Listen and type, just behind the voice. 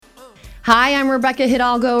Hi, I'm Rebecca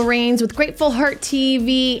Hidalgo Rains with Grateful Heart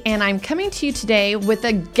TV, and I'm coming to you today with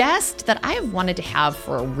a guest that I have wanted to have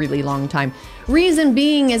for a really long time. Reason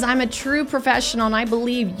being is I'm a true professional, and I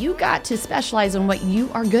believe you got to specialize in what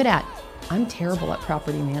you are good at. I'm terrible at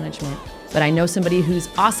property management, but I know somebody who's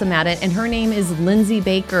awesome at it, and her name is Lindsay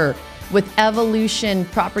Baker with Evolution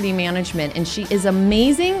Property Management, and she is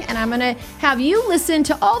amazing, and I'm going to have you listen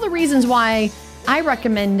to all the reasons why I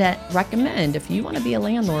recommend if you want to be a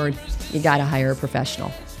landlord, you got to hire a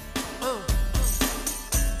professional.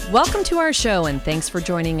 Welcome to our show, and thanks for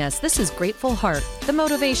joining us. This is Grateful Heart, the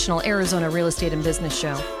motivational Arizona real estate and business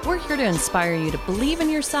show. We're here to inspire you to believe in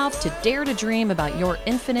yourself, to dare to dream about your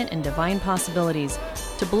infinite and divine possibilities,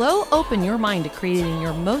 to blow open your mind to creating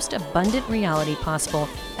your most abundant reality possible,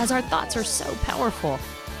 as our thoughts are so powerful.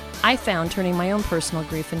 I found turning my own personal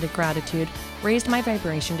grief into gratitude raised my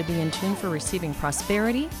vibration to be in tune for receiving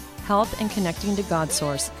prosperity, health, and connecting to God's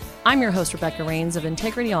source. I'm your host, Rebecca Rains of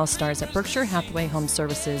Integrity All-Stars at Berkshire Hathaway Home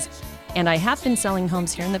Services, and I have been selling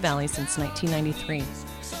homes here in the Valley since 1993.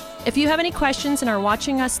 If you have any questions and are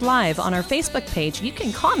watching us live on our Facebook page, you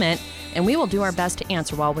can comment, and we will do our best to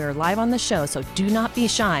answer while we are live on the show, so do not be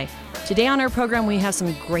shy. Today on our program, we have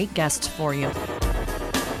some great guests for you.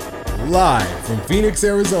 Live from Phoenix,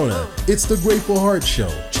 Arizona, it's the Grateful Heart Show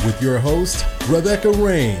with your host, Rebecca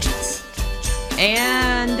Rains.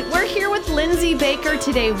 And we're here with Lindsay Baker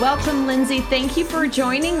today. Welcome, Lindsay. Thank you for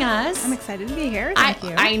joining us. I'm excited to be here. Thank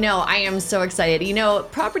you. I know. I am so excited. You know,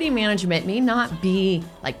 property management may not be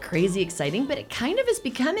like crazy exciting, but it kind of is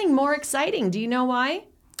becoming more exciting. Do you know why?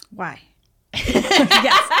 Why?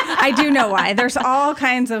 Yes, I do know why. There's all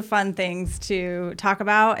kinds of fun things to talk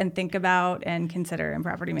about and think about and consider in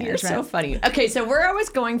property management. You're so funny. Okay, so where I was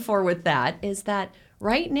going for with that is that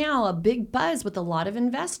right now a big buzz with a lot of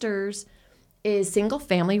investors is single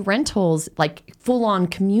family rentals, like full on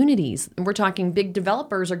communities. And we're talking big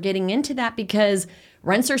developers are getting into that because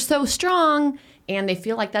rents are so strong and they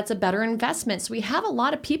feel like that's a better investment. So we have a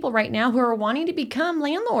lot of people right now who are wanting to become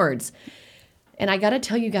landlords. And I got to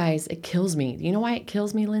tell you guys, it kills me. Do you know why it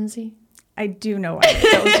kills me, Lindsay? I do know why it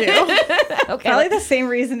kills you. Okay. Probably the same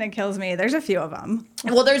reason it kills me. There's a few of them.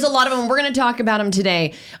 Well, there's a lot of them. We're going to talk about them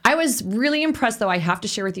today. I was really impressed, though. I have to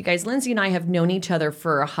share with you guys. Lindsay and I have known each other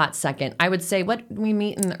for a hot second. I would say, we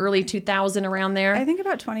meet in the early 2000 around there? I think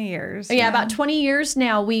about 20 years. Yeah, about 20 years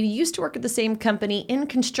now. We used to work at the same company in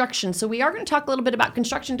construction. So we are going to talk a little bit about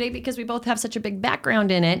construction today because we both have such a big background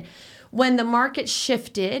in it. When the market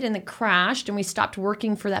shifted and it crashed and we stopped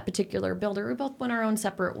working for that particular builder, we both went our own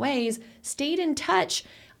separate ways, stayed in touch.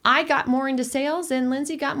 I got more into sales and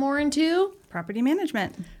Lindsay got more into property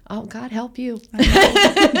management. Oh, God help you.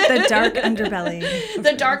 The dark underbelly.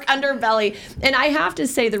 The dark underbelly. And I have to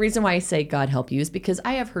say, the reason why I say God help you is because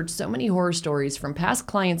I have heard so many horror stories from past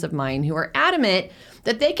clients of mine who are adamant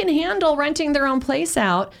that they can handle renting their own place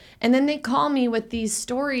out. And then they call me with these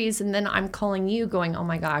stories. And then I'm calling you going, oh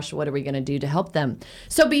my gosh, what are we going to do to help them?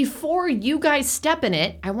 So before you guys step in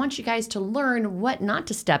it, I want you guys to learn what not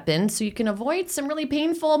to step in so you can avoid some really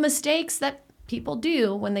painful mistakes that people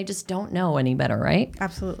do when they just don't know any better, right?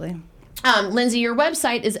 Absolutely. Lindsay, your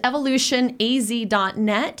website is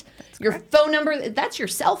evolutionaz.net. Your phone number, that's your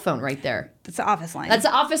cell phone right there. That's the office line. That's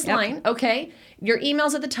the office line. Okay. Your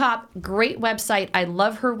email's at the top. Great website. I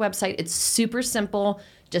love her website. It's super simple.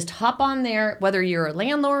 Just hop on there, whether you're a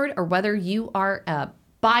landlord or whether you are a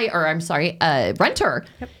renter.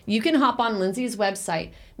 Yep. You can hop on Lindsay's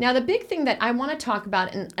website. Now, the big thing that I want to talk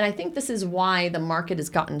about, and I think this is why the market has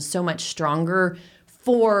gotten so much stronger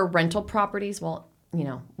for rental properties. Well, you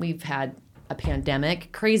know, we've had a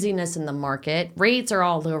pandemic, craziness in the market, rates are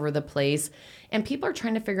all over the place, and people are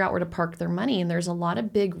trying to figure out where to park their money. And there's a lot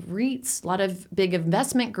of big REITs, a lot of big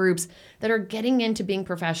investment groups that are getting into being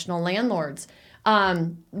professional landlords.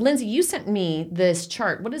 Lindsay, you sent me this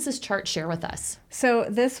chart. What does this chart share with us? So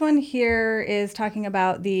this one here is talking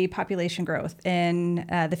about the population growth in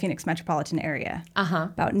the Phoenix metropolitan area.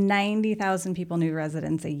 About 90,000 people, new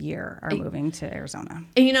residents a year, are moving to Arizona.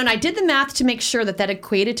 And, you know, and I did the math to make sure that that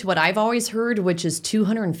equated to what I've always heard, which is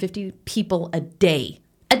 250 people a day.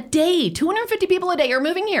 A day! 250 people a day are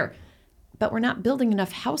moving here. But we're not building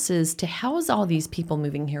enough houses to house all these people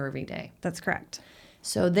moving here every day. That's correct.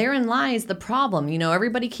 So therein lies the problem. You know,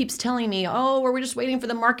 everybody keeps telling me, oh, we're just waiting for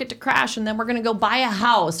the market to crash and then we're going to go buy a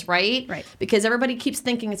house, right? Right. Because everybody keeps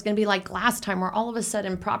thinking it's going to be like last time where all of a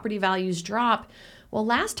sudden property values drop. Well,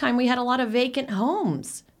 last time we had a lot of vacant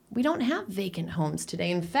homes. We don't have vacant homes today.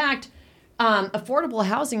 In fact, affordable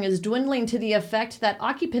housing is dwindling to the effect that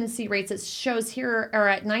occupancy rates, it shows here, are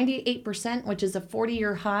at 98%, which is a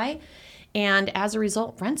 40-year high. And as a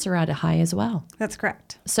result, rents are at a high as well. That's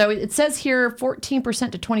correct. So it says here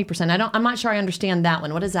 14% to 20%. I'm not sure I understand that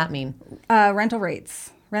one. What does that mean? Rental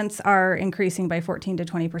rates. Rents are increasing by 14 to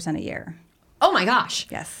 20% a year. Oh my gosh.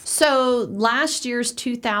 Yes. So last year's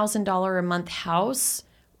 $2,000 a month house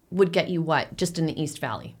would get you what? Just in the East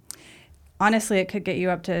Valley? Honestly, it could get you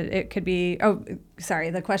up to, it could be,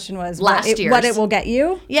 the question was what it will get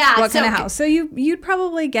you? Yeah. What kind of house? So you'd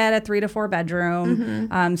probably get a 3 to 4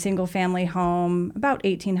 bedroom, single family home, about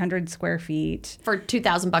 1,800 square feet. For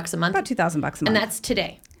 $2,000 a month? About $2,000 a month. And that's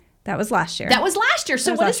today? That was last year. That was last year.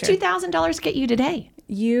 So what does $2,000 get you today?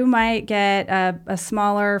 You might get a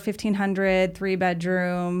smaller 1,500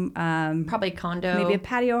 3-bedroom. Probably condo. Maybe a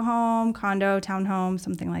patio home, condo, townhome,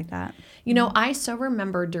 something like that. You know, I so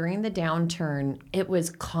remember during the downturn, it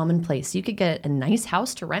was commonplace. You could get a nice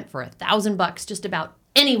house to rent for $1,000 just about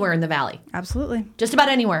anywhere in the valley. Absolutely. Just about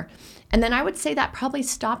anywhere. And then I would say that probably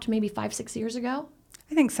stopped maybe 5-6 years ago.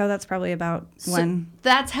 I think so. That's probably about when.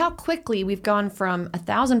 That's how quickly we've gone from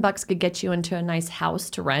 $1,000 could get you into a nice house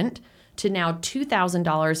to rent to now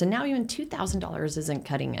 $2,000. And now even $2,000 isn't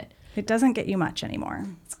cutting it. It doesn't get you much anymore.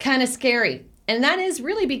 It's kind of scary. And that is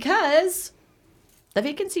really because the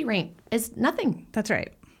vacancy rate is nothing. That's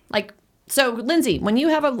right. So Lindsay, when you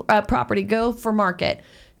have a property go for market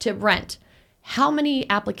to rent, how many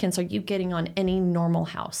applicants are you getting on any normal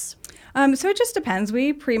house? So it just depends.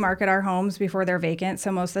 We pre-market our homes before they're vacant.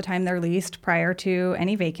 So most of the time they're leased prior to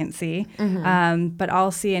any vacancy. But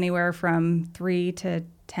I'll see anywhere from 3 to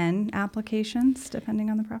 10 applications, depending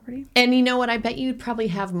on the property. And you know what? I bet you'd probably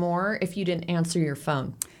have more if you didn't answer your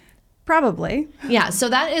phone. Probably. Yeah, so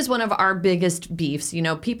that is one of our biggest beefs. You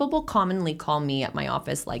know, people will commonly call me at my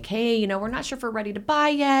office like, hey, you know, we're not sure if we're ready to buy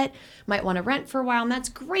yet. Might want to rent for a while, and that's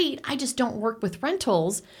great. I just don't work with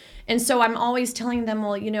rentals. And so I'm always telling them,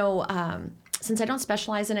 well, you know, since I don't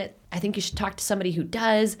specialize in it, I think you should talk to somebody who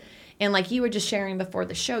does. And like you were just sharing before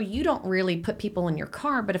the show, you don't really put people in your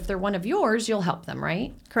car, but if they're one of yours, you'll help them,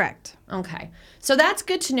 right? Correct. Okay. So that's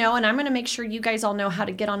good to know. And I'm going to make sure you guys all know how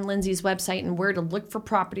to get on Lindsay's website and where to look for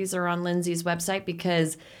properties that are on Lindsay's website,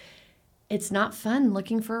 because it's not fun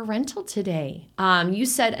looking for a rental today. You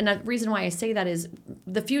said, and the reason why I say that is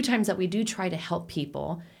the few times that we do try to help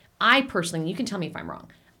people, I personally, you can tell me if I'm wrong,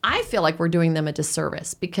 I feel like we're doing them a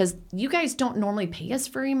disservice because you guys don't normally pay us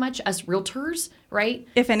very much as realtors, right?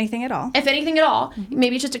 If anything at all. If anything at all.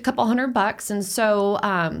 Maybe just a couple $100. And so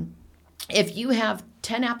if you have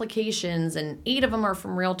 10 applications and 8 of them are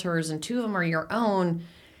from realtors and 2 of them are your own,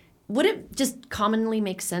 would it just commonly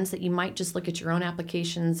make sense that you might just look at your own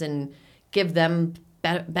applications and give them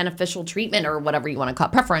beneficial treatment or whatever you want to call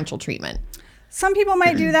it, preferential treatment? Some people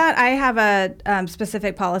might do that. I have a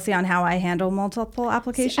specific policy on how I handle multiple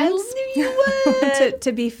applications. I knew you would.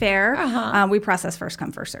 to be fair, we process first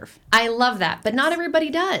come, first serve. I love that, but not everybody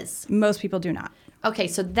does. Most people do not. Okay,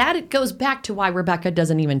 so that goes back to why Rebecca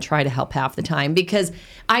doesn't even try to help half the time, because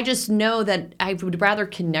I just know that I would rather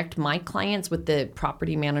connect my clients with the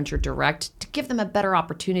property manager direct to give them a better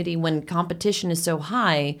opportunity when competition is so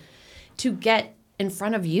high to get in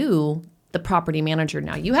front of you, the property manager.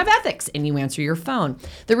 Now you have ethics and you answer your phone.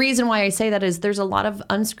 The reason why I say that is there's a lot of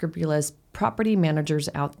unscrupulous property managers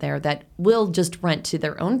out there that will just rent to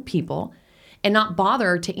their own people and not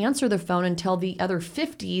bother to answer the phone until the other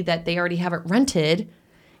 50 that they already have it rented.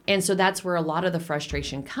 And so that's where a lot of the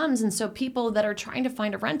frustration comes. And so people that are trying to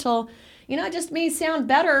find a rental, you know, it just may sound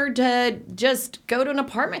better to just go to an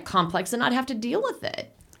apartment complex and not have to deal with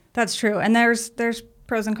it. That's true. And there's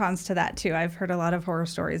pros and cons to that too. I've heard a lot of horror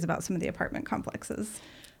stories about some of the apartment complexes.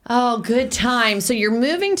 Oh, good time. So you're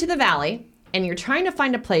moving to the valley and you're trying to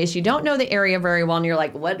find a place. You don't know the area very well and you're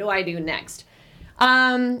like, what do I do next?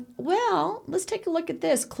 Well, let's take a look at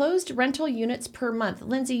this. Closed rental units per month.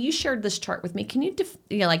 Lindsay, you shared this chart with me. Can you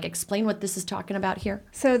explain what this is talking about here?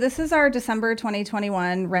 So this is our December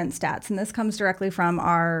 2021 rent stats, and this comes directly from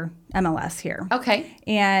our MLS here. Okay.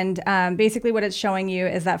 And basically what it's showing you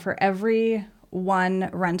is that for every one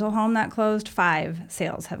rental home that closed, 5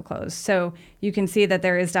 sales have closed. So you can see that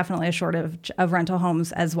there is definitely a shortage of rental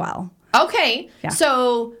homes as well. Okay. Yeah.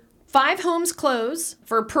 So 5 homes close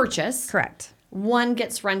for purchase. Correct. 1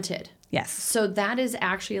 gets rented. Yes. So that is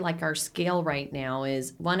actually like our scale right now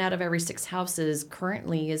is 1 out of every 6 houses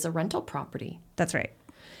currently is a rental property. That's right.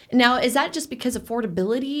 Now, is that just because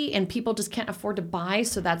affordability and people just can't afford to buy?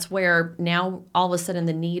 So that's where now all of a sudden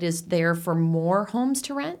the need is there for more homes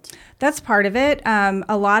to rent? That's part of it.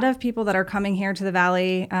 A lot of people that are coming here to the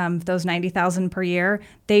Valley, those 90,000 per year,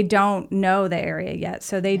 they don't know the area yet.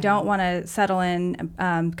 So they don't want to settle in,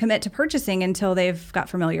 commit to purchasing until they've got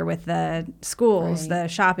familiar with the schools, the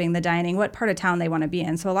shopping, the dining, what part of town they want to be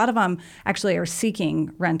in. So a lot of them actually are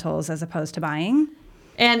seeking rentals as opposed to buying.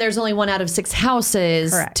 And there's only 1 out of 6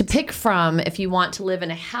 houses Correct. to pick from if you want to live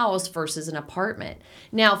in a house versus an apartment.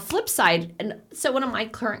 Now, flip side, and so one of my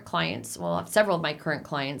current clients, well, several of my current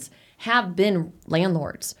clients have been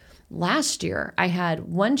landlords. Last year, I had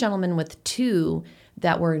one gentleman with 2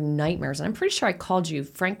 that were nightmares. And I'm pretty sure I called you.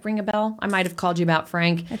 Frank, ring a bell? I might have called you about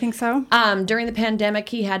Frank. I think so. During the pandemic,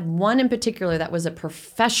 he had one in particular that was a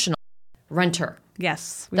professional renter.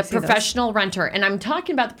 Yes. The professional renter. And I'm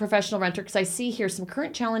talking about the professional renter because I see here some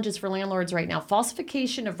current challenges for landlords right now.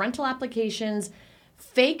 Falsification of rental applications,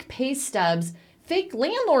 fake pay stubs, fake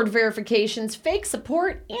landlord verifications, fake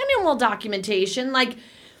support animal documentation. Like,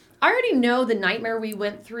 I already know the nightmare we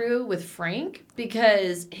went through with Frank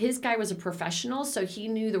because his guy was a professional, so he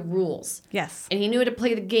knew the rules. Yes. And he knew how to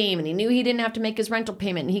play the game, and he knew he didn't have to make his rental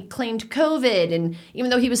payment, and he claimed COVID, and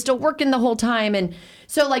even though he was still working the whole time. And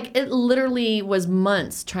so, like, it literally was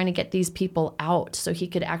months trying to get these people out so he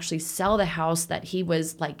could actually sell the house that he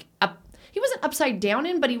was, like, he wasn't upside down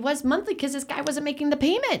in, but he was monthly because this guy wasn't making the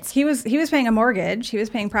payments. He was paying a mortgage, he was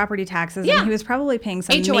paying property taxes, and he was probably paying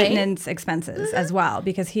some HOA. maintenance expenses as well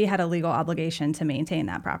because he had a legal obligation to maintain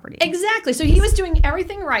that property. Exactly. So he was doing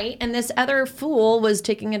everything right, and this other fool was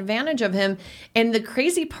taking advantage of him. And the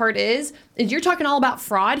crazy part is you're talking all about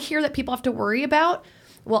fraud here that people have to worry about.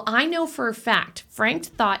 Well, I know for a fact, Frank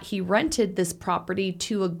thought he rented this property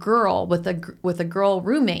to a girl with a girl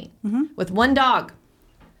roommate with one dog.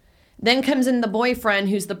 Then comes in the boyfriend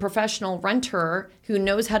who's the professional renter who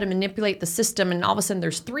knows how to manipulate the system. And all of a sudden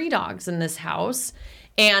there's 3 dogs in this house.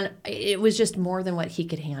 And it was just more than what he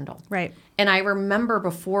could handle. Right. And I remember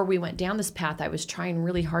before we went down this path, I was trying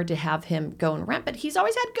really hard to have him go and rent, but he's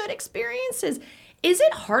always had good experiences. Is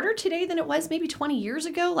it harder today than it was maybe 20 years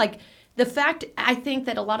ago? Like the fact, I think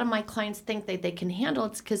that a lot of my clients think that they can handle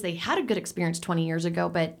it because they had a good experience 20 years ago,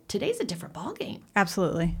 but today's a different ballgame.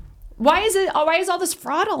 Absolutely. Why is all this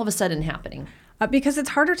fraud all of a sudden happening? Because it's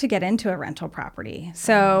harder to get into a rental property.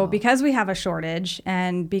 So because we have a shortage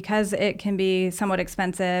and because it can be somewhat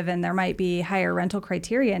expensive and there might be higher rental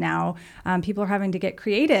criteria now, people are having to get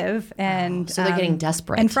creative and so they're getting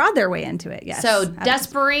desperate and fraud their way into it. Yes. So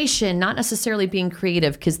desperation, not necessarily being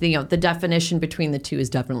creative, because the definition between the two is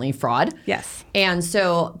definitely fraud. Yes. And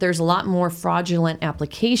so there's a lot more fraudulent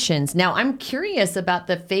applications. Now I'm curious about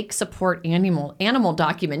the fake support animal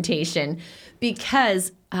documentation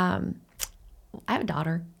because I have a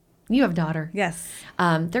daughter. You have a daughter. Yes.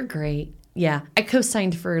 They're great. Yeah. I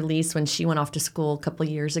co-signed for Elise when she went off to school a couple of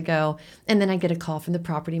years ago. And then I get a call from the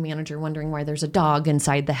property manager wondering why there's a dog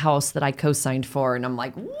inside the house that I co-signed for. And I'm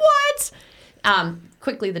like, what?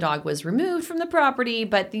 Quickly, the dog was removed from the property.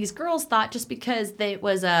 But these girls thought just because it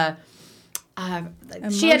was a...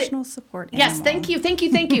 Emotional support animal. Yes, thank you.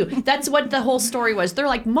 That's what the whole story was. They're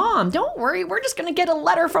like, Mom, don't worry. We're just going to get a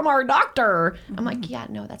letter from our doctor. I'm like, yeah,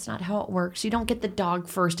 no, that's not how it works. You don't get the dog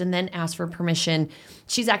first and then ask for permission.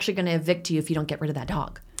 She's actually going to evict you if you don't get rid of that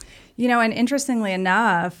dog. You know, and interestingly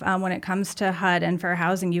enough, when it comes to HUD and fair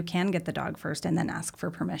housing, you can get the dog first and then ask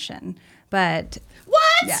for permission. But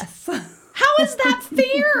what? Yes. How is that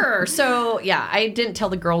fair? So, yeah, I didn't tell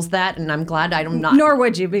the girls that, and I'm glad I'm not. Nor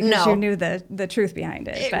would you, because you knew the truth behind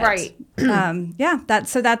it. But, right. Yeah,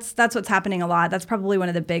 that's what's happening a lot. That's probably one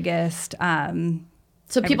of the biggest.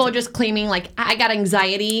 So people are just claiming, like, I got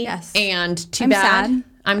anxiety. Yes. And I'm bad. Sad.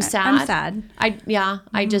 I'm sad. I'm sad. I'm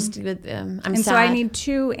And sad. so I need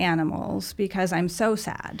 2 animals because I'm so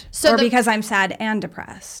sad. So because I'm sad and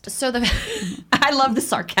depressed. So I love the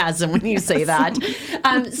sarcasm when you say that.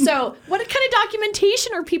 So what kind of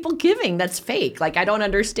documentation are people giving that's fake? Like, I don't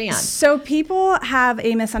understand. So people have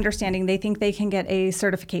a misunderstanding. They think they can get a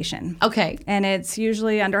certification. Okay. And it's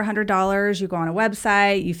usually under $100. You go on a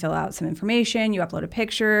website, you fill out some information, you upload a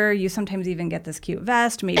picture, you sometimes even get this cute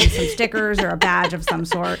vest, maybe some stickers or a badge of some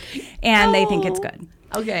sort, and they think it's good.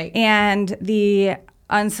 Okay. And the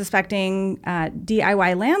unsuspecting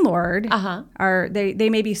DIY landlord they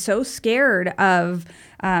may be so scared of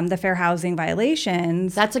the fair housing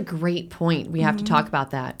violations. That's a great point. We have to talk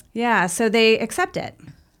about that. Yeah, so they accept it.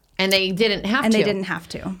 And they didn't have to. And they didn't have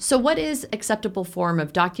to. So what is acceptable form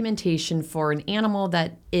of documentation for an animal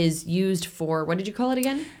that is used for, what did you call it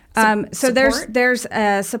again? So there's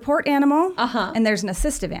a support animal and there's an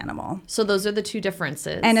assistive animal. So those are the two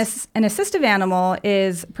differences. And an assistive animal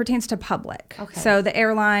pertains to public. Okay. So the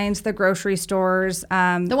airlines, the grocery stores.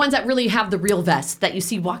 The ones that really have the real vests that you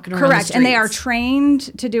see walking around the Correct. streets. And they are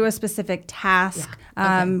trained to do a specific task.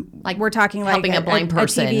 Yeah. Okay. Like we're talking like helping a blind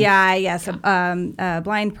person. A TBI, yes, a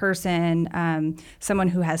blind person, someone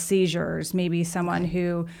who has seizures, maybe someone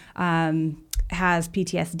who has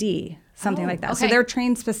PTSD. Something like that. Okay. So they're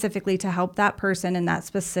trained specifically to help that person in that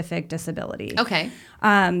specific disability. Okay.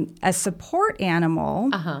 A support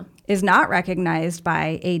animal is not recognized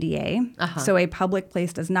by ADA, so a public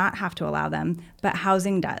place does not have to allow them, but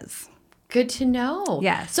housing does. Good to know.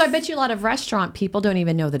 Yes. So I bet you a lot of restaurant people don't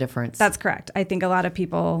even know the difference. That's correct. I think a lot of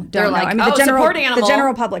people don't know. Like, I mean, the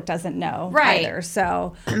general public doesn't know either.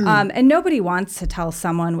 So, and nobody wants to tell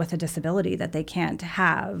someone with a disability that they can't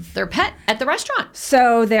have their pet at the restaurant.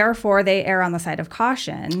 So therefore, they err on the side of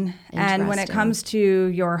caution. And when it comes to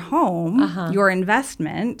your home, your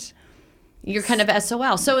investment, you're kind of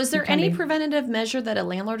SOL. So is there any preventative measure that a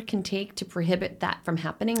landlord can take to prohibit that from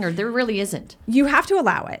happening, or there really isn't? You have to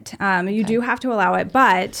allow it. You do have to allow it,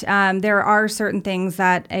 but there are certain things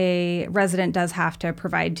that a resident does have to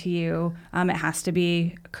provide to you. It has to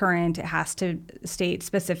be current. It has to state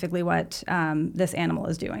specifically what this animal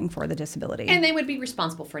is doing for the disability. And they would be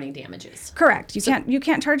responsible for any damages. Correct. You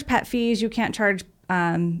can't charge pet fees. You can't charge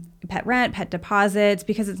pet rent, pet deposits,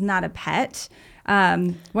 because it's not a pet.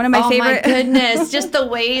 One of my favorite. Oh my goodness! Just the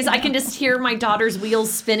ways I can just hear my daughter's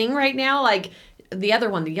wheels spinning right now. Like the other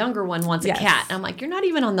one, the younger one, wants a cat. I'm like, you're not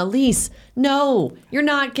even on the lease. No, you're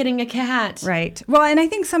not getting a cat. Right. Well, and I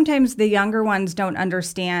think sometimes the younger ones don't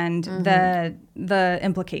understand the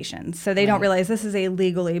implications. So they don't realize this is a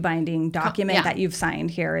legally binding document that you've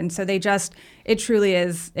signed here. And so it truly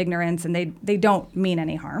is ignorance, and they don't mean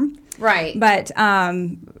any harm. Right. But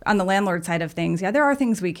on the landlord side of things, there are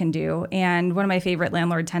things we can do. And one of my favorite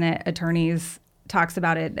landlord-tenant attorneys talks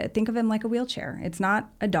about it. Think of him like a wheelchair. It's not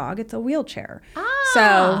a dog, it's a wheelchair.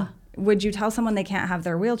 So would you tell someone they can't have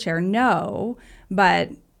their wheelchair? No, but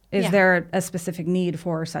is there a specific need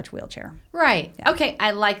for such wheelchair? Right. Yeah. Okay,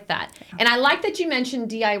 I like that. And I like that you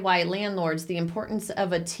mentioned DIY landlords, the importance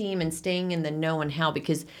of a team and staying in the know and how,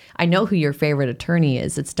 because I know who your favorite attorney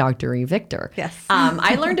is. It's Dr. E. Victor. Yes.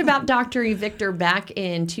 I learned about Dr. E. Victor back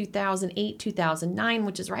in 2008, 2009,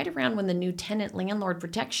 which is right around when the new Tenant Landlord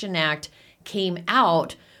Protection Act came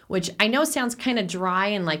out, which I know sounds kind of dry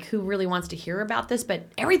and like who really wants to hear about this, but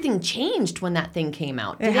everything changed when that thing came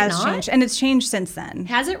out. Did it has not? Changed, and it's changed since then.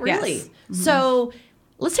 Has it really? Yes. So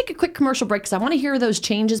let's take a quick commercial break because I want to hear those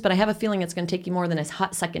changes, but I have a feeling it's going to take you more than a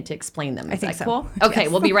hot second to explain them. I think so. Cool? Okay,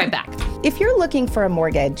 we'll be right back. If you're looking for a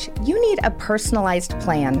mortgage, you need a personalized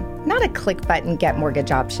plan, not a click button get mortgage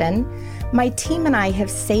option. My team and I have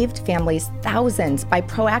saved families thousands by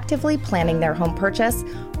proactively planning their home purchase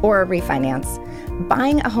or a refinance.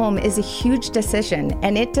 Buying a home is a huge decision,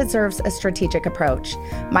 and it deserves a strategic approach.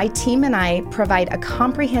 My team and I provide a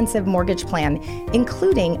comprehensive mortgage plan,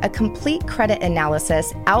 including a complete credit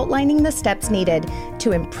analysis outlining the steps needed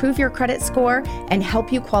to improve your credit score and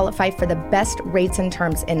help you qualify for the best rates and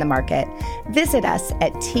terms in the market. Visit us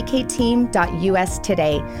at tkteam.us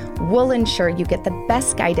today. We'll ensure you get the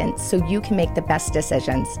best guidance so you can make the best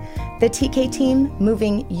decisions. The TK Team,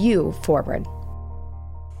 moving you forward.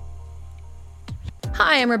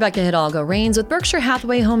 Hi, I'm Rebecca Hidalgo Rains with Berkshire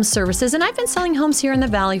Hathaway Home Services, and I've been selling homes here in the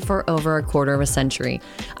Valley for over a quarter of a century.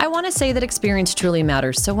 I want to say that experience truly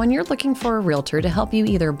matters, so when you're looking for a realtor to help you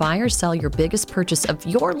either buy or sell your biggest purchase of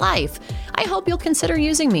your life, I hope you'll consider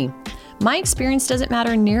using me. My experience doesn't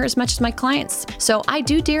matter near as much as my clients, so I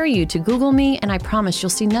do dare you to Google me, and I promise you'll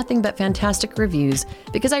see nothing but fantastic reviews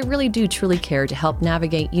because I really do truly care to help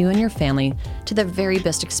navigate you and your family to the very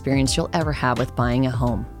best experience you'll ever have with buying a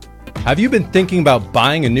home. Have you been thinking about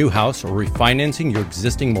buying a new house or refinancing your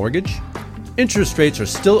existing mortgage? Interest rates are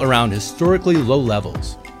still around historically low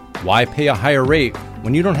levels. Why pay a higher rate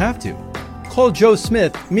when you don't have to? Call Joe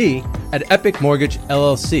Smith, me, at Epic Mortgage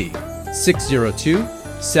LLC,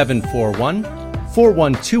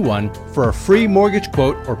 602-741-4121 for a free mortgage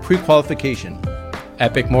quote or pre-qualification.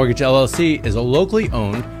 Epic Mortgage LLC is a locally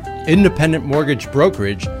owned, independent mortgage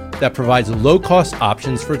brokerage that provides low-cost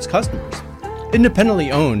options for its customers.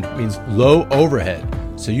 Independently owned means low overhead,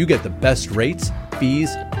 so you get the best rates,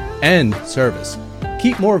 fees, and service.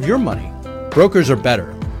 Keep more of your money. Brokers are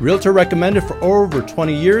better. Realtor recommended for over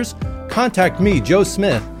 20 years? Contact me, Joe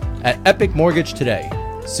Smith, at Epic Mortgage today,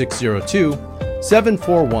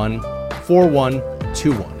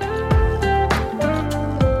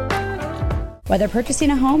 602-741-4121. Whether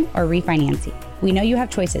purchasing a home or refinancing, We know you have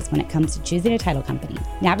choices when it comes to choosing a title company.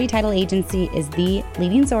 Navi Title Agency is the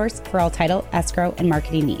leading source for all title, escrow, and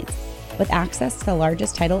marketing needs. With access to the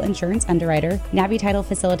largest title insurance underwriter, Navi Title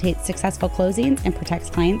facilitates successful closings and protects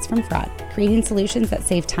clients from fraud, creating solutions that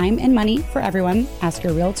save time and money for everyone. Ask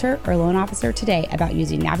your realtor or loan officer today about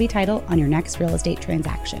using Navi Title on your next real estate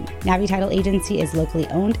transaction. Navi Title Agency is locally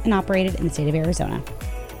owned and operated in the state of Arizona.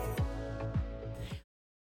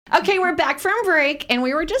 Okay, we're back from break, and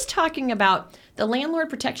we were just talking about the Landlord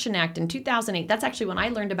Protection Act in 2008. That's actually when I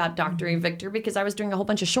learned about Dr. Evictor, because I was doing a whole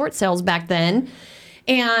bunch of short sales back then.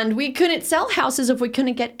 And we couldn't sell houses if we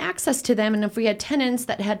couldn't get access to them, and if we had tenants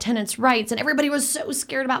that had tenants' rights. And everybody was so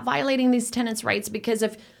scared about violating these tenants' rights, because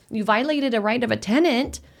if you violated a right of a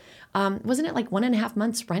tenant, wasn't it like 1.5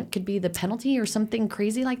 months rent could be the penalty or something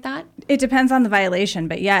crazy like that? It depends on the violation,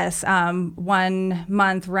 but yes, 1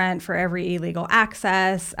 month rent for every illegal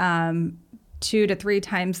access, 2 to 3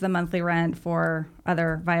 times the monthly rent for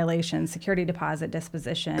other violations, security deposit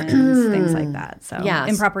dispositions, things like that. So yes.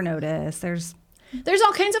 Improper notice, there's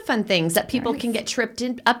all kinds of fun things that people can get tripped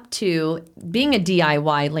up to being a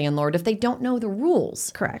DIY landlord if they don't know the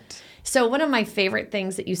rules. correct. So one of my favorite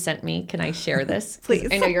things that you sent me, can I share this? Please.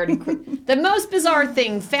 I know you're already the most bizarre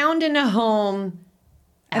thing found in a home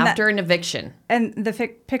after an eviction. And the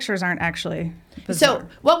pictures aren't actually bizarre. So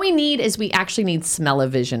what we need is we actually need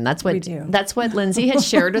smell-o-vision. That's what We do. That's what Lindsay had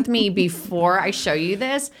shared with me before I show you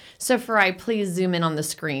this. So please zoom in on the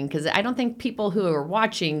screen, because I don't think people who are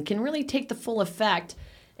watching can really take the full effect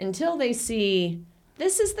until they see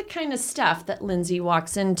this is the kind of stuff that Lindsay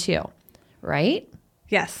walks into, right?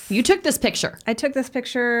 Yes. You took this picture. I took this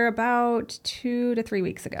picture about 2 to 3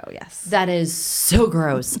 weeks ago, yes. That is so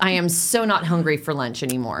gross. I am so not hungry for lunch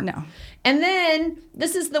anymore. No. And then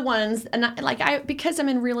this is the ones, and because I'm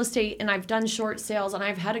in real estate and I've done short sales and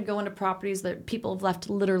I've had to go into properties that people have left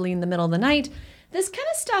literally in the middle of the night, this kind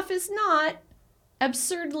of stuff is not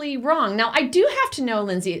absurdly wrong. Now, I do have to know,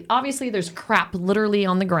 Lindsay, obviously there's crap literally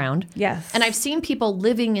on the ground. Yes. And I've seen people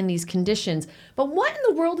living in these conditions. But what in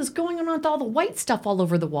the world is going on with all the white stuff all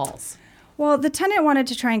over the walls? Well, the tenant wanted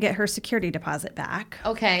to try and get her security deposit back.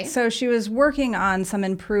 Okay. So she was working on some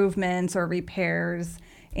improvements or repairs,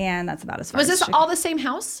 and that's about as far Was as this all the same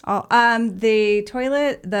house? the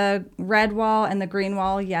toilet, the red wall, and the green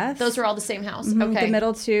wall, yes. Those are all the same house? Mhm. Okay. The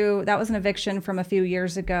middle two, that was an eviction from a few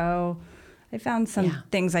years ago. I found some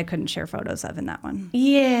things I couldn't share photos of in that one.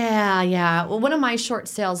 Yeah. Well, one of my short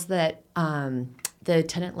sales that the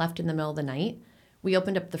tenant left in the middle of the night, we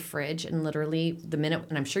opened up the fridge, and literally the minute,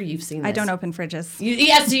 and I'm sure you've seen this. I don't open fridges.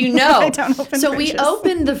 Yes, you know. I don't open so fridges. we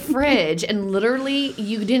opened the fridge, and literally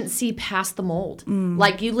you didn't see past the mold.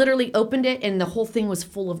 Like you literally opened it, and the whole thing was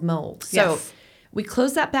full of mold. So Yes. we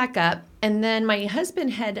closed that back up, and then my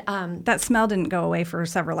husband had... That smell didn't go away for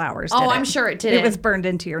several hours, did it? I'm sure it didn't. It was burned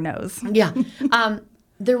into your nose. Yeah.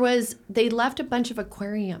 They left a bunch of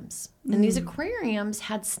aquariums, and these aquariums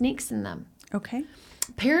had snakes in them. Okay.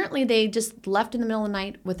 Apparently, they just left in the middle of the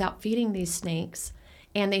night without feeding these snakes,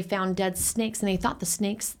 and they found dead snakes, and they thought the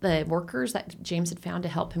snakes, the workers that James had found to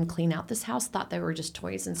help him clean out this house, thought they were just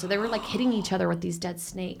toys, and so they were like hitting each other with these dead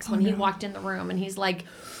snakes when he walked in the room, and he's like,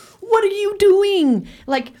 "What are you doing?"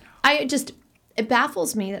 Like, it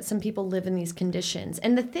baffles me that some people live in these conditions.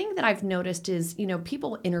 And the thing that I've noticed is,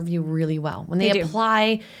 people interview really well. When they do.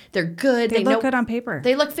 apply, they're good. They look good on paper.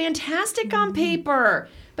 They look fantastic on paper,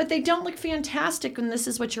 but they don't look fantastic when this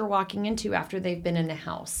is what you're walking into after they've been in a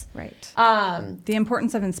house. Right. The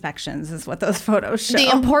importance of inspections is what those photos show. The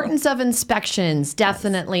importance of inspections,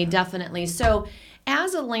 definitely. So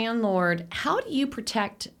as a landlord, how do you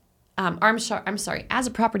protect... I'm sorry. As a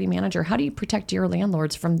property manager, how do you protect your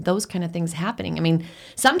landlords from those kind of things happening? I mean,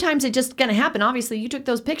 sometimes it's just going to happen. Obviously, you took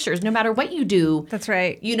those pictures. No matter what you do, That's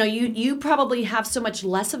right. You probably have so much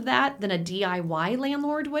less of that than a DIY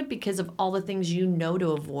landlord would because of all the things you know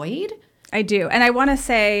to avoid. I do. And I want to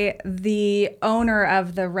say the owner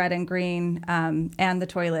of the red and green and the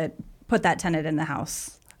toilet put that tenant in the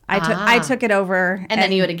house. I took it over. And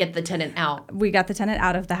then you had to get the tenant out. We got the tenant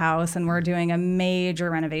out of the house, and we're doing a major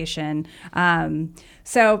renovation.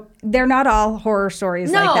 So they're not all horror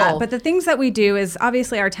stories like that. But the things that we do is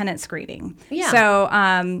obviously our tenant screening. Yeah. So,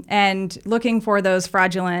 and looking for those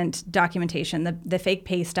fraudulent documentation, the fake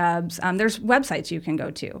pay stubs. There's websites you can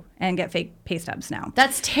go to and get fake pay stubs now.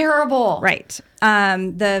 That's terrible. Right.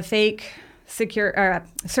 The fake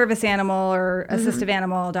service animal or assistive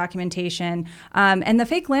animal documentation, and the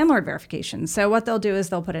fake landlord verification. So what they'll do is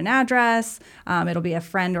they'll put an address. It'll be a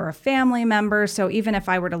friend or a family member. So even if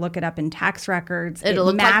I were to look it up in tax records, It'll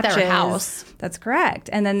look matches. like their house. That's correct.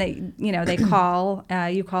 And then they call.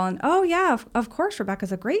 You call and oh yeah, of course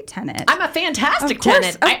Rebecca's a great tenant. I'm a fantastic Of course-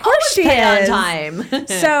 tenant. of I course always she pay is. on time.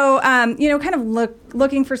 So, kind of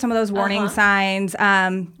looking for some of those warning signs.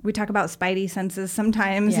 We talk about spidey senses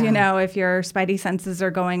sometimes, Yeah. if your spidey senses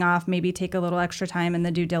are going off, maybe take a little extra time in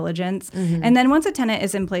the due diligence. And then once a tenant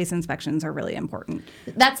is in place, inspections are really important.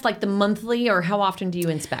 That's like the monthly, or how often do you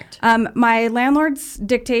inspect? My landlords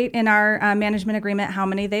dictate in our management agreement how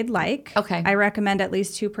many they'd like. Okay. I recommend at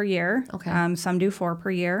least 2 per year. Okay. Some do 4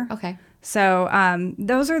 per year. Okay. So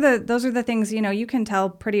those are the things, you can tell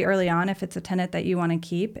pretty early on if it's a tenant that you want to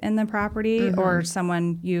keep in the property or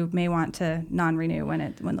someone you may want to non-renew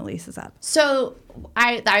when the lease is up. So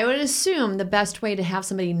I would assume the best way to have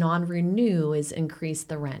somebody non-renew is increase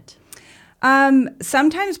the rent.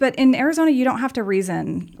 Sometimes, but in Arizona, you don't have to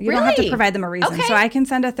reason. You don't have to Really? provide them a reason. Okay. So I can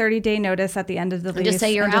send a 30-day notice at the end of the lease just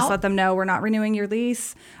say you're just out? let them know we're not renewing your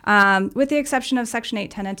lease. With the exception of Section 8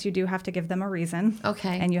 tenants, you do have to give them a reason.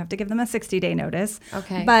 Okay. And you have to give them a 60-day notice.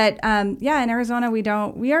 Okay. But in Arizona,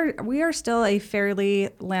 we are still a fairly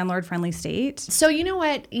landlord-friendly state. So you know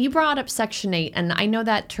what? You brought up Section 8, and I know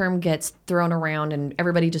that term gets thrown around, and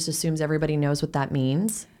everybody just assumes everybody knows what that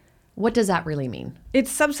means. What does that really mean? It's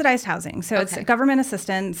subsidized housing, so it's Okay. government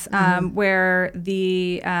assistance where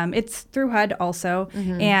it's through HUD also,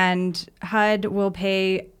 and HUD will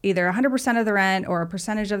pay either 100% of the rent or a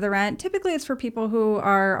percentage of the rent. Typically, it's for people who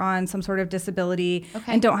are on some sort of disability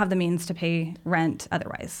and don't have the means to pay rent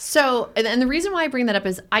otherwise. So, and the reason why I bring that up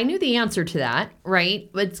is I knew the answer to that, right?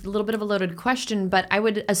 It's a little bit of a loaded question, but I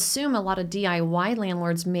would assume a lot of DIY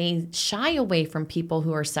landlords may shy away from people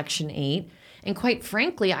who are Section 8. And quite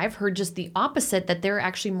frankly, I've heard just the opposite, that they're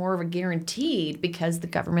actually more of a guaranteed because the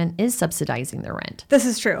government is subsidizing their rent. This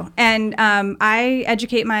is true. And I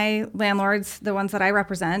educate my landlords, the ones that I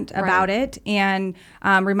represent, about it and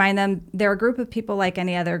remind them they're a group of people like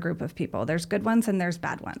any other group of people. There's good ones and there's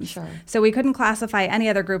bad ones. Sure. So we couldn't classify any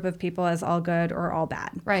other group of people as all good or all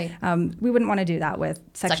bad. Right. We wouldn't want to do that with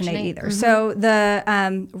Section 8 8. either. So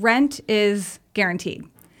the rent is guaranteed.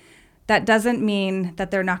 That doesn't mean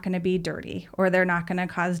that they're not going to be dirty or they're not going to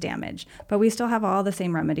cause damage, but we still have all the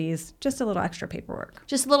same remedies, just a little extra paperwork.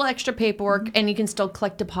 Just a little extra paperwork, and you can still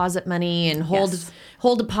collect deposit money and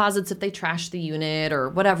hold deposits if they trash the unit or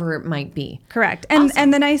whatever it might be. Correct.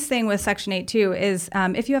 And the nice thing with Section 8 too is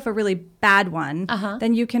if you have a really bad one,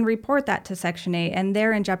 then you can report that to Section 8 and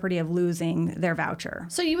they're in jeopardy of losing their voucher.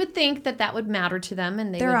 So you would think that would matter to them,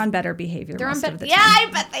 and They're on better behavior They're on most better. of the Yeah, time.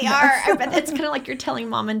 I bet they are. I bet it's kind of like you're telling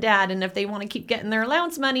mom and dad, and if they want to keep getting their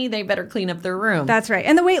allowance money, they better clean up their room. That's right.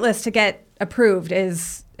 And the wait list to get approved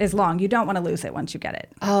is long. You don't want to lose it once you get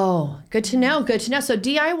it. Oh, good to know. Good to know. So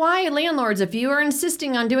DIY landlords, if you are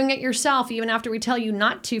insisting on doing it yourself, even after we tell you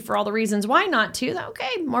not to for all the reasons why not to,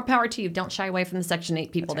 okay, more power to you. Don't shy away from the Section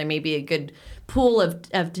 8 people. They may be a good pool of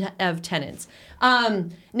tenants.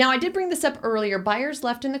 Now, I did bring this up earlier. Buyers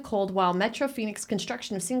left in the cold while Metro Phoenix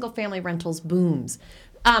construction of single-family rentals booms.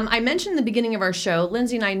 I mentioned in the beginning of our show,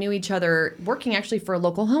 Lindsay and I knew each other working actually for a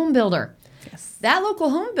local home builder. Yes. That local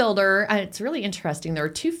home builder, it's really interesting. There are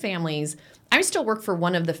 2 families. I still work for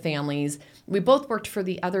one of the families. We both worked for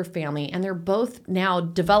the other family, and they're both now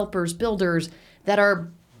developers, builders that are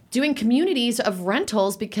doing communities of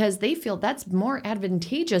rentals because they feel that's more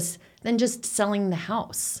advantageous than just selling the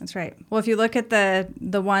house. That's right. Well, if you look at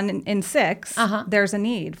the one in 6, there's a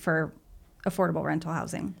need for affordable rental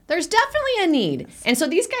housing. There's definitely a need. And so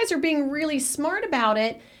these guys are being really smart about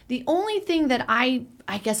it. The only thing that I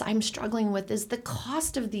guess I'm struggling with is the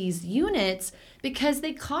cost of these units, because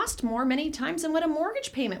they cost more many times than what a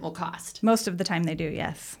mortgage payment will cost. Most of the time they do,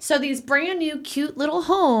 yes. So these brand new cute little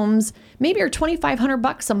homes maybe are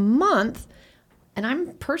 $2,500 a month, and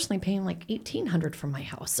I'm personally paying like $1,800 for my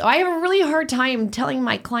house. So I have a really hard time telling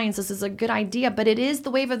my clients this is a good idea, but it is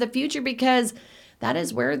the wave of the future because that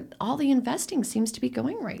is where all the investing seems to be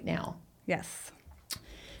going right now. Yes.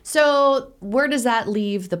 So where does that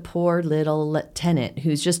leave the poor little tenant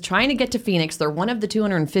who's just trying to get to Phoenix? They're one of the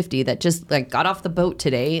 250 that just got off the boat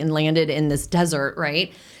today and landed in this desert,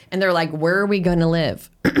 right? And they're like, where are we going to live?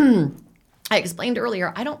 I explained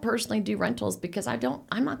earlier, I don't personally do rentals because I'm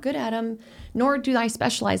not good at them, nor do I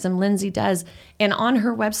specialize in. Lindsay does. And on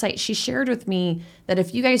her website, she shared with me that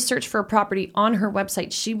if you guys search for a property on her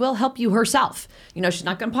website, she will help you herself. You know, she's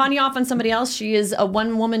not going to pawn you off on somebody else. She is a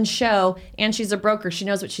one-woman show, and she's a broker. She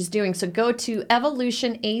knows what she's doing. So go to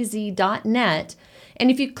evolutionaz.net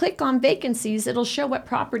And if you click on vacancies, it'll show what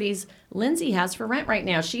properties Lindsay has for rent right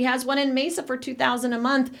now. She has one in Mesa for $2,000 a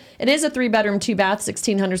month. It is a 3-bedroom, 2-bath,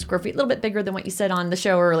 1,600 square feet, a little bit bigger than what you said on the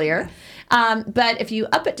show earlier. But if you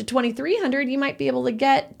up it to 2,300, you might be able to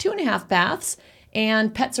get 2.5 baths,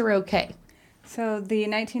 and pets are okay. So the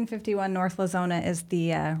 1951 North Lazona is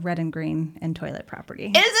the red and green and toilet property.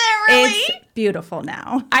 Is it really? It's beautiful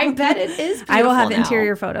now. I bet it is beautiful. I will have now.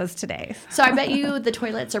 interior photos today. So I bet you the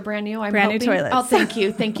toilets are brand new. Brand new toilets. Oh, thank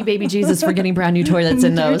you. Thank you, baby Jesus, for getting brand new toilets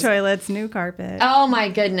in those. New toilets, new carpet. Oh, my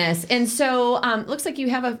goodness. And so looks like you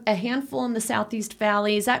have a handful in the Southeast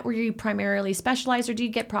Valley. Is that where you primarily specialize, or do you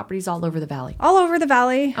get properties all over the valley? All over the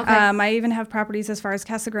valley. Okay. I even have properties as far as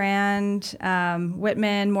Casa Grande,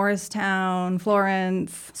 Whitman, Morristown,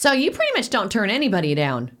 Florence. So you pretty much don't turn anybody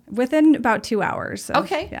down. Within about 2 hours.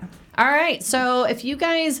 Okay. Yeah. All right. So if you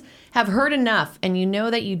guys have heard enough and you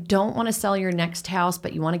know that you don't want to sell your next house,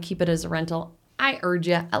 but you want to keep it as a rental, I urge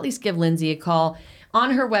you, at least give Lindsay a call.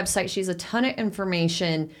 On her website, she has a ton of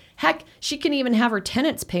information. Heck, she can even have her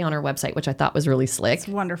tenants pay on her website, which I thought was really slick. It's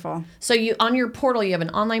wonderful. So you on your portal, you have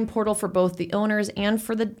an online portal for both the owners and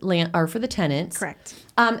for for the tenants. Correct.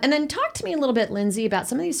 And then talk to me a little bit, Lindsay, about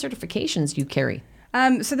some of these certifications you carry.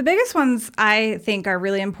 So the biggest ones I think are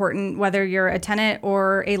really important, whether you're a tenant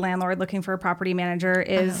or a landlord looking for a property manager,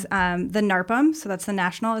 is the NARPM. So that's the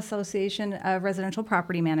National Association of Residential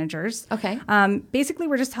Property Managers. Okay. Basically,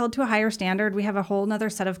 we're just held to a higher standard. We have a whole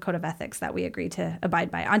nother set of code of ethics that we agree to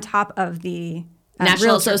abide by on top of the National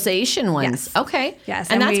Realtor Association ones. Yes. Okay.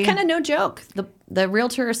 Yes. And that's kind of no joke. The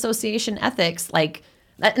Realtor Association ethics,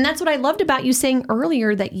 and that's what I loved about you saying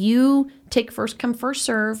earlier, that you take first come, first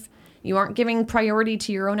serve. You aren't giving priority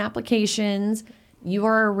to your own applications. You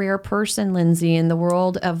are a rare person, Lindsay, in the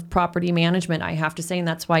world of property management, I have to say, and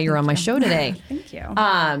that's why you're on my show today. Thank you.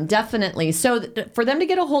 Definitely. So for them to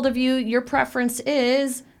get a hold of you, your preference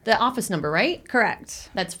is the office number, right? Correct.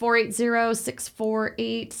 That's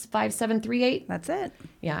 480-648-5738. That's it.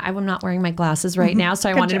 Yeah, I'm not wearing my glasses right now, so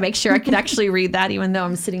I wanted to make sure I could actually read that, even though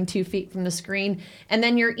I'm sitting 2 feet from the screen. And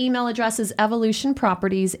then your email address is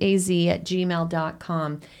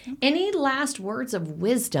evolutionpropertiesaz@gmail.com. Any last words of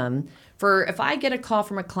wisdom for if I get a call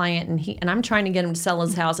from a client and I'm trying to get him to sell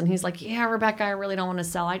his house, and he's like, yeah, Rebecca, I really don't want to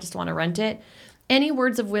sell. I just want to rent it. Any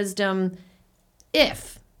words of wisdom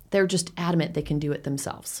if they're just adamant they can do it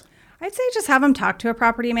themselves? I'd say just have them talk to a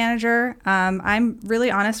property manager. I'm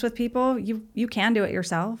really honest with people. You can do it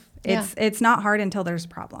yourself. It's not hard until there's a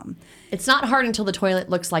problem. It's not hard until the toilet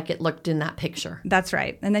looks like it looked in that picture. That's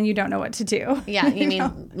right. And then you don't know what to do. Yeah, you mean,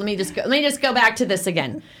 let me just go back to this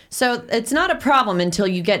again. So it's not a problem until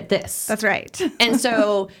you get this. That's right. And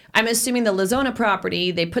so I'm assuming the Lazona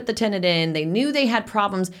property, they put the tenant in, they knew they had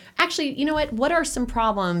problems. Actually, you know what? What are some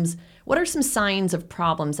problems? What are some signs of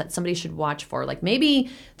problems that somebody should watch for? Like maybe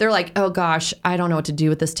they're like, oh gosh, I don't know what to do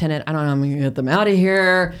with this tenant. I don't know, I'm going to get them out of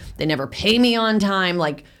here. They never pay me on time.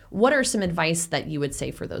 Like, what are some advice that you would say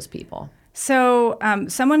for those people? So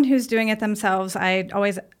someone who's doing it themselves, I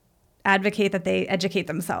always advocate that they educate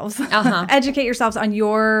themselves. Educate yourselves on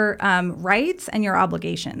your rights and your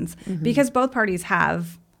obligations, because both parties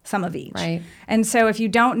have some of each. Right. And so if you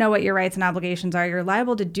don't know what your rights and obligations are, you're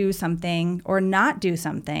liable to do something or not do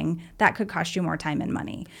something that could cost you more time and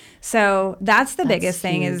money. So that's the biggest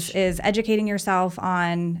thing is educating yourself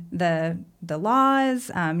on the laws,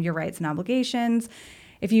 your rights and obligations.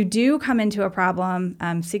 If you do come into a problem,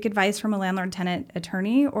 seek advice from a landlord-tenant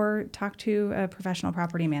attorney or talk to a professional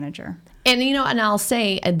property manager. And, and I'll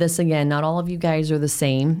say this again, not all of you guys are the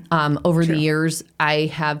same. Over the years, I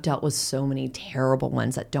have dealt with so many terrible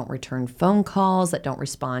ones that don't return phone calls, that don't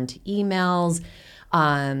respond to emails.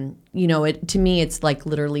 To me, it's like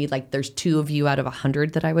literally like there's 2 of you out of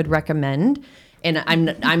 100 that I would recommend. And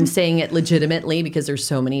I'm saying it legitimately because there's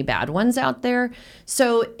so many bad ones out there.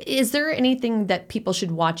 So is there anything that people should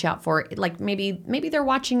watch out for? Like maybe they're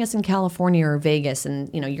watching us in California or Vegas and,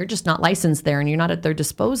 you're just not licensed there and you're not at their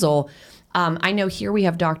disposal. I know here we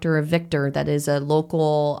have Dr. Victor, that is a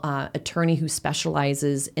local attorney who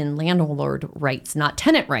specializes in landlord rights, not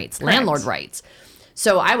tenant rights, landlord rights.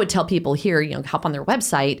 So I would tell people here, hop on their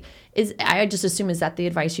website. I just assume, is that the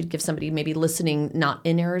advice you'd give somebody maybe listening not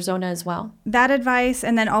in Arizona as well? That advice,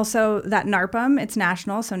 and then also that NARPM, it's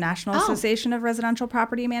national, so National Association of Residential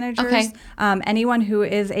Property Managers. Okay. Anyone who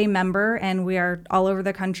is a member, and we are all over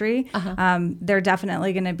the country, they're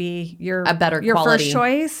definitely going to be your first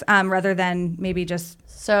choice rather than maybe just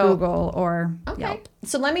Google or Yelp.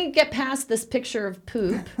 So let me get past this picture of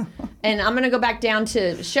poop, and I'm going to go back down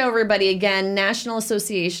to show everybody again, National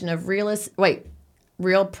Association of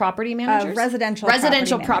Real property managers?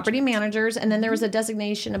 Residential property managers. And then there was a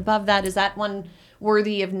designation above that. Is that one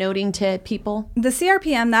worthy of noting to people? The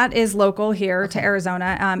CRPM, that is local here to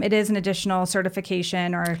Arizona. It is an additional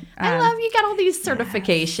certification or... I love you got all these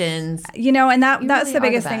certifications. You know, and that's really the are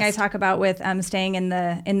biggest the thing I best. talk about with staying in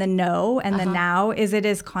the know and the now is it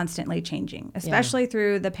is constantly changing, especially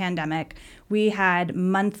through the pandemic. We had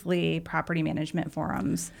monthly property management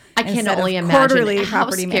forums. I can instead only of imagine quarterly how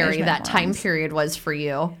property scary management that time forums. period was for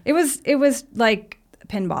you. It was like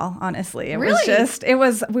pinball, honestly. It Really?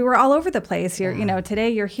 was we were all over the place. You know, today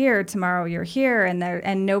you're here, tomorrow you're here,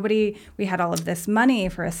 and nobody, we had all of this money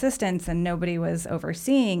for assistance and nobody was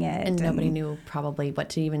overseeing it. And nobody knew probably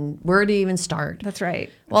where to even start. That's right.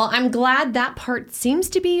 Well, I'm glad that part seems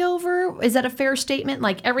to be over. Is that a fair statement?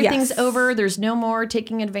 Like everything's Yes. over. There's no more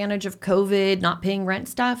taking advantage of COVID, not paying rent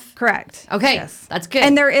stuff. Correct. Okay, Yes. that's good.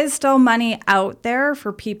 And there is still money out there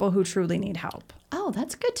for people who truly need help. Oh,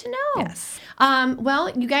 that's good to know. Yes. Well,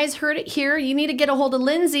 you guys heard it here. You need to get a hold of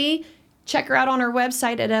Lindsay. Check her out on her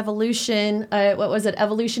website at Evolution.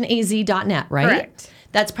 evolutionaz.net, right? Correct.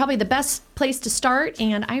 That's probably the best place to start.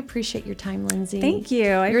 And I appreciate your time, Lindsay. Thank you.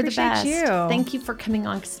 I You're the appreciate best. you. Thank you for coming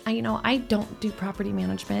on. 'Cause I don't do property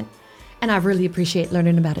management, and I really appreciate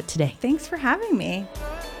learning about it today. Thanks for having me.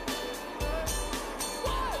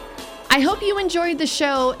 I hope you enjoyed the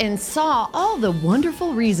show and saw all the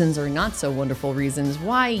wonderful reasons or not so wonderful reasons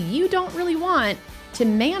why you don't really want to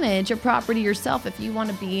manage a property yourself if you want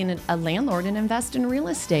to be a landlord and invest in real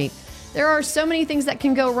estate. There are so many things that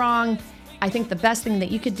can go wrong. I think the best thing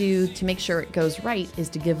that you could do to make sure it goes right is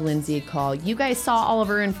to give Lindsay a call. You guys saw all of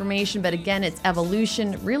her information, but again, it's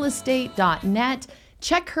evolutionrealestate.net.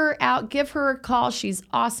 Check her out. Give her a call. She's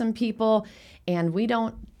awesome people. And we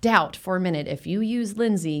don't doubt for a minute, if you use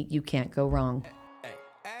Lindsay, you can't go wrong.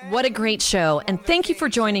 What a great show, and thank you for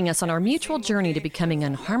joining us on our mutual journey to becoming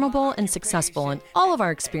unharmable and successful in all of our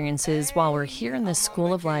experiences while we're here in this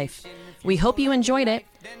school of life. We hope you enjoyed it.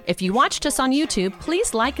 If you watched us on YouTube,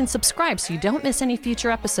 please like and subscribe so you don't miss any future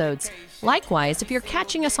episodes. Likewise, if you're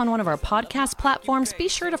catching us on one of our podcast platforms, be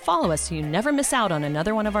sure to follow us so you never miss out on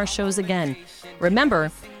another one of our shows again.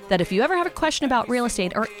 Remember that if you ever have a question about real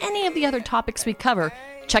estate or any of the other topics we cover,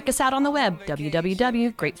 check us out on the web,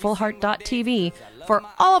 www.gratefulheart.tv, for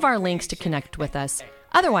all of our links to connect with us.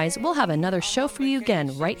 Otherwise, we'll have another show for you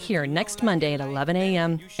again right here next Monday at 11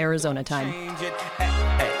 a.m. Arizona time.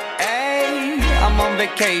 I'm on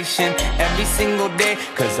vacation every single day,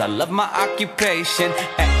 'cause I love my occupation.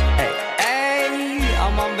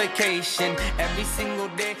 I'm on vacation every single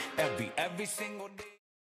day, every single day.